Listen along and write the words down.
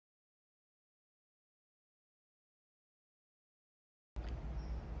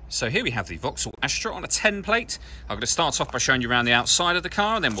So here we have the Vauxhall Astra on a 10 plate. I'm going to start off by showing you around the outside of the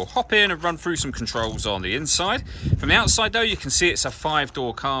car, and then we'll hop in and run through some controls on the inside. From the outside though, you can see it's a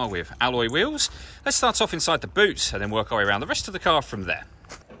 5-door car with alloy wheels. Let's start off inside the boot and then work our way around the rest of the car from there.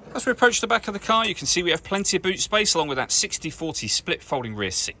 As we approach the back of the car, you can see we have plenty of boot space along with that 60/40 split folding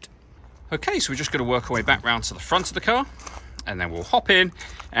rear seat. Okay, so we're just going to work our way back round to the front of the car, and then we'll hop in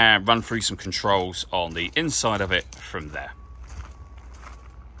and run through some controls on the inside of it from there.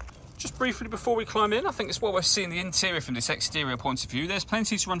 Just briefly before we climb in, I think it's well worth seeing the interior from this exterior point of view. There's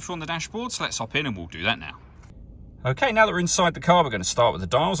plenty to run through on the dashboard, so let's hop in and we'll do that now. Okay, now that we're inside the car, we're going to start with the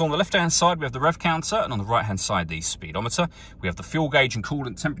dials. On the left-hand side, we have the rev counter, and on the right-hand side, the speedometer. We have the fuel gauge and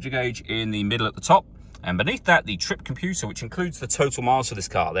coolant temperature gauge in the middle at the top. And beneath that, the trip computer, which includes the total miles for this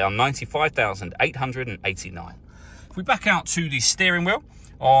car. They are 95,889. If we back out to the steering wheel,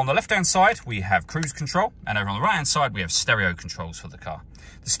 on the left-hand side, we have cruise control, and over on the right-hand side, we have stereo controls for the car.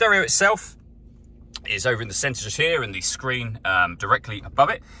 The stereo itself is over in the centre just here, and the screen directly above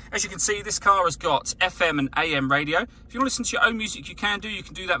it. As you can see, this car has got FM and AM radio. If you want to listen to your own music, you can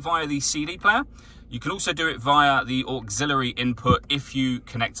do that via the CD player. You can also do it via the auxiliary input if you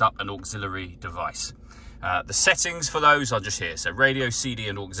connect up an auxiliary device. The settings for those are just here, so radio, CD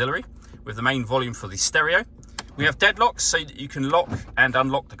and auxiliary, with the main volume for the stereo. We have deadlocks so that you can lock and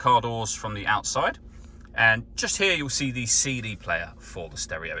unlock the car doors from the outside. And just here you'll see the CD player for the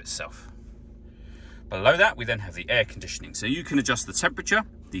stereo itself. Below that we then have the air conditioning, so you can adjust the temperature,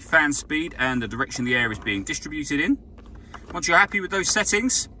 the fan speed and the direction the air is being distributed in. Once you're happy with those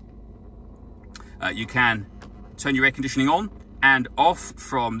settings, you can turn your air conditioning on and off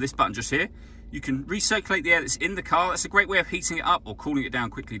from this button just here. You can recirculate the air that's in the car. That's a great way of heating it up or cooling it down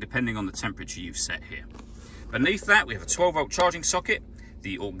quickly depending on the temperature you've set here. Beneath that we have a 12-volt charging socket,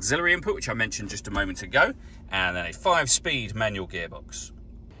 the auxiliary input, which I mentioned just a moment ago, and then a 5-speed manual gearbox.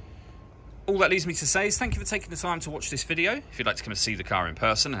 All that leaves me to say is thank you for taking the time to watch this video. If you'd like to come and see the car in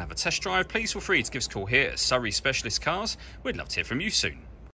person and have a test drive, please feel free to give us a call here at Surrey Specialist Cars. We'd love to hear from you soon.